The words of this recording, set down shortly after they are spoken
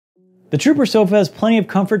The Trouper sofa has plenty of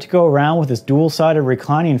comfort to go around with its dual-sided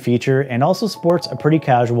reclining feature and also sports a pretty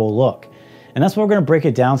casual look. And that's why we're going to break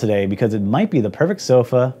it down today, because it might be the perfect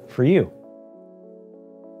sofa for you.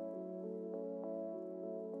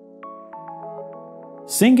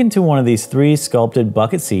 Sink into one of these 3 sculpted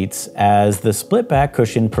bucket seats, as the split back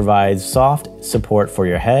cushion provides soft support for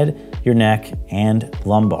your head, your neck, and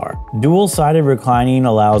lumbar. Dual-sided reclining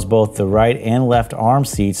allows both the right and left arm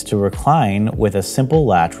seats to recline with a simple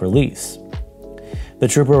latch release. The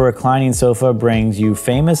Trouper Reclining Sofa brings you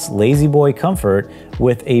famous La-Z-Boy comfort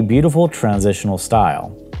with a beautiful transitional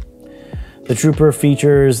style. The Trouper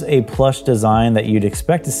features a plush design that you'd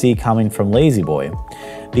expect to see coming from La-Z-Boy.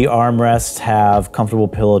 The armrests have comfortable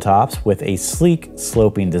pillow tops with a sleek,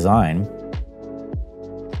 sloping design.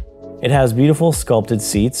 It has beautiful sculpted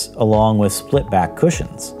seats along with split back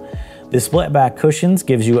cushions. The split back cushions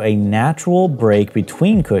gives you a natural break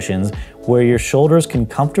between cushions where your shoulders can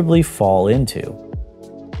comfortably fall into.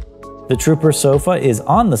 The Trouper sofa is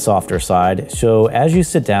on the softer side, so as you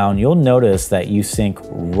sit down, you'll notice that you sink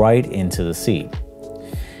right into the seat.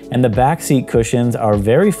 And the back seat cushions are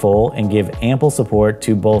very full and give ample support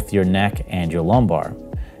to both your neck and your lumbar.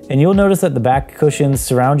 And you'll notice that the back cushions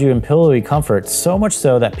surround you in pillowy comfort, so much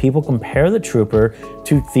so that people compare the Trouper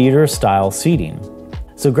to theater-style seating.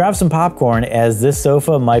 So grab some popcorn, as this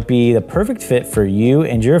sofa might be the perfect fit for you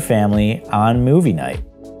and your family on movie night.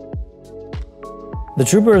 The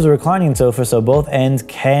Trouper is a reclining sofa, so both ends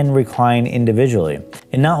can recline individually.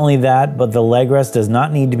 And not only that, but the leg rest does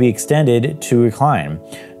not need to be extended to recline.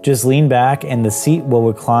 Just lean back and the seat will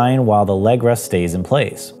recline while the leg rest stays in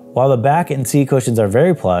place. While the back and seat cushions are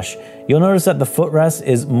very plush, you'll notice that the footrest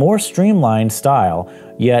is more streamlined style,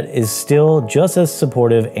 yet is still just as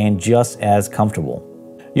supportive and just as comfortable.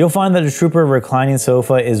 You'll find that the Trouper Reclining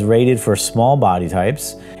Sofa is rated for small body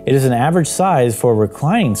types. It is an average size for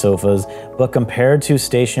reclining sofas, but compared to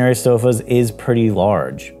stationary sofas is pretty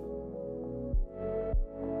large.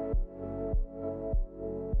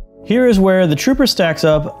 Here is where the Trouper stacks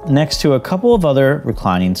up next to a couple of other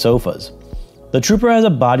reclining sofas. The Trouper has a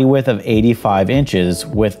body width of 85 inches,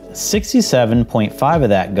 with 67.5 of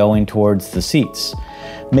that going towards the seats,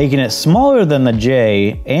 making it smaller than the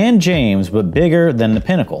J and James, but bigger than the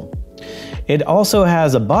Pinnacle. It also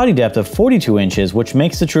has a body depth of 42 inches, which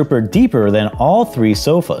makes the Trouper deeper than all 3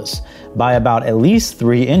 sofas by about at least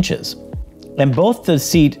 3 inches. And both the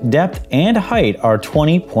seat depth and height are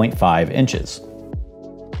 20.5 inches.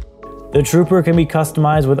 The Trouper can be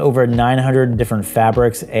customized with over 900 different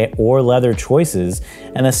fabrics or leather choices,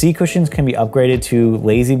 and the seat cushions can be upgraded to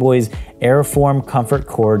La-Z-Boy's Airform Comfort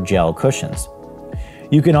Core gel cushions.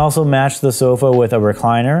 You can also match the sofa with a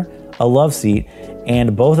recliner, a love seat,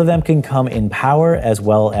 and both of them can come in power as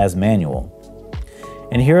well as manual.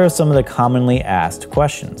 And here are some of the commonly asked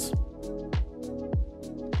questions.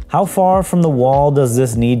 How far from the wall does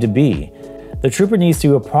this need to be? The Trouper needs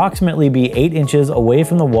to approximately be 8 inches away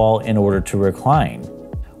from the wall in order to recline.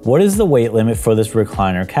 What is the weight limit for this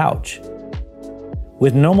recliner couch?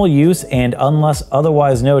 With normal use and unless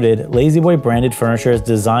otherwise noted, La-Z-Boy branded furniture is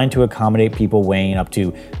designed to accommodate people weighing up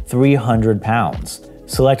to 300 pounds.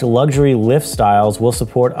 Select luxury lift styles will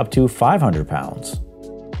support up to 500 pounds.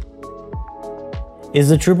 Is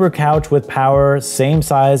the Trouper couch with power same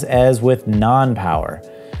size as with non-power?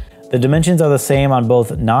 The dimensions are the same on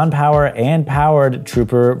both non-power and powered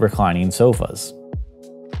Trouper reclining sofas.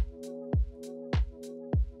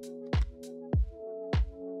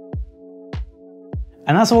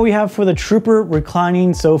 And that's all we have for the Trouper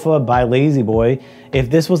Reclining Sofa by La-Z-Boy. If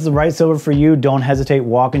this was the right sofa for you, don't hesitate,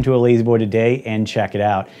 walk into a La-Z-Boy today and check it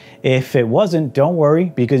out. If it wasn't, don't worry,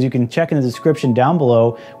 because you can check in the description down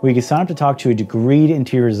below where you can sign up to talk to a degreed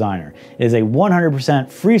interior designer. It is a 100%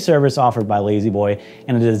 free service offered by La-Z-Boy,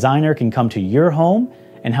 and a designer can come to your home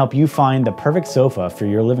and help you find the perfect sofa for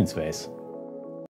your living space.